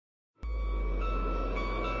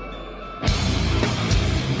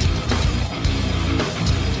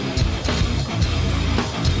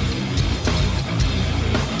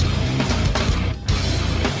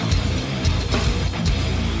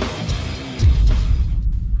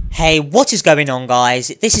Hey, what is going on, guys?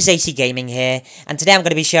 This is AC Gaming here, and today I'm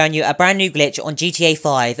going to be showing you a brand new glitch on GTA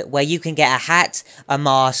 5 where you can get a hat, a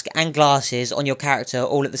mask, and glasses on your character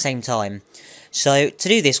all at the same time. So, to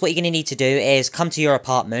do this, what you're going to need to do is come to your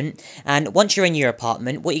apartment, and once you're in your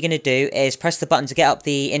apartment, what you're going to do is press the button to get up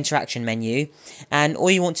the interaction menu, and all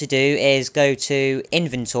you want to do is go to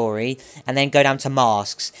inventory, and then go down to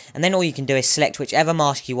masks, and then all you can do is select whichever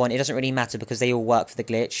mask you want. It doesn't really matter because they all work for the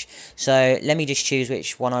glitch. So, let me just choose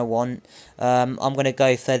which one I want. I'm going to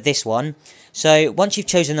go for this one. So, once you've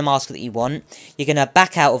chosen the mask that you want, you're going to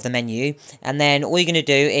back out of the menu, and then all you're going to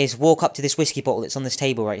do is walk up to this whiskey bottle that's on this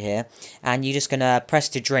table right here, and you're just going to press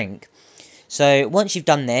to drink. So, once you've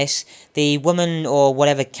done this, the woman or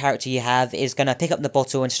whatever character you have is going to pick up the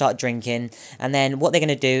bottle and start drinking, and then what they're going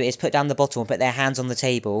to do is put down the bottle and put their hands on the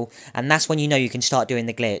table, and that's when you know you can start doing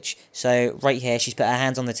the glitch. So, right here, she's put her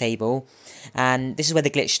hands on the table, and this is where the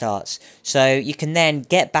glitch starts. So, you can then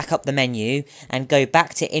get back up the menu and go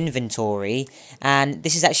back to inventory, and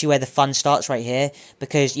this is actually where the fun starts right here,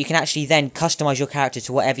 because you can actually then customize your character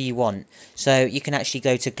to whatever you want. So, you can actually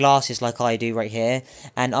go to glasses like I do right here,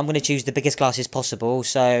 and I'm going to choose the biggest glasses possible,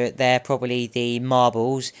 so they're probably the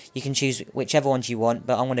marbles. You can choose whichever ones you want,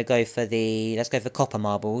 but I'm going to go for let's go for copper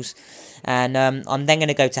marbles. And I'm then going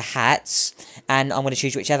to go to hats, and I'm going to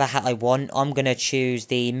choose whichever hat I want. I'm going to choose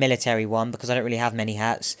the military one because I don't really have many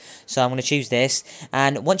hats, so I'm going to choose this.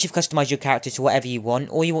 And once you've customized your character to whatever you want,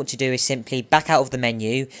 all you want to do is simply back out of the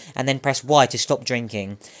menu and then press Y to stop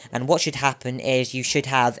drinking. And what should happen is you should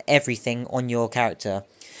have everything on your character.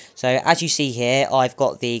 So, as you see here, I've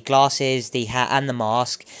got the glasses, the hat, and the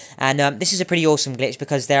mask, and this is a pretty awesome glitch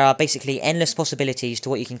because there are basically endless possibilities to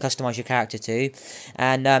what you can customize your character to,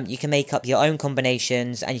 and you can make up your own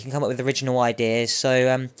combinations, and you can come up with original ideas.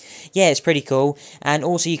 So, yeah, it's pretty cool, and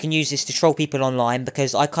also you can use this to troll people online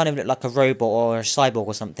because I kind of look like a robot or a cyborg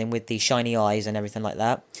or something with the shiny eyes and everything like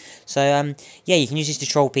that. So, yeah, you can use this to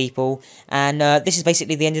troll people, and this is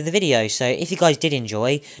basically the end of the video. So, if you guys did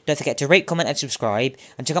enjoy, don't forget to rate, comment, and subscribe,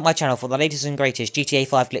 and check out my channel for the latest and greatest GTA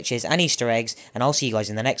 5 glitches and Easter eggs, and I'll see you guys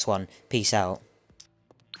in the next one. Peace out.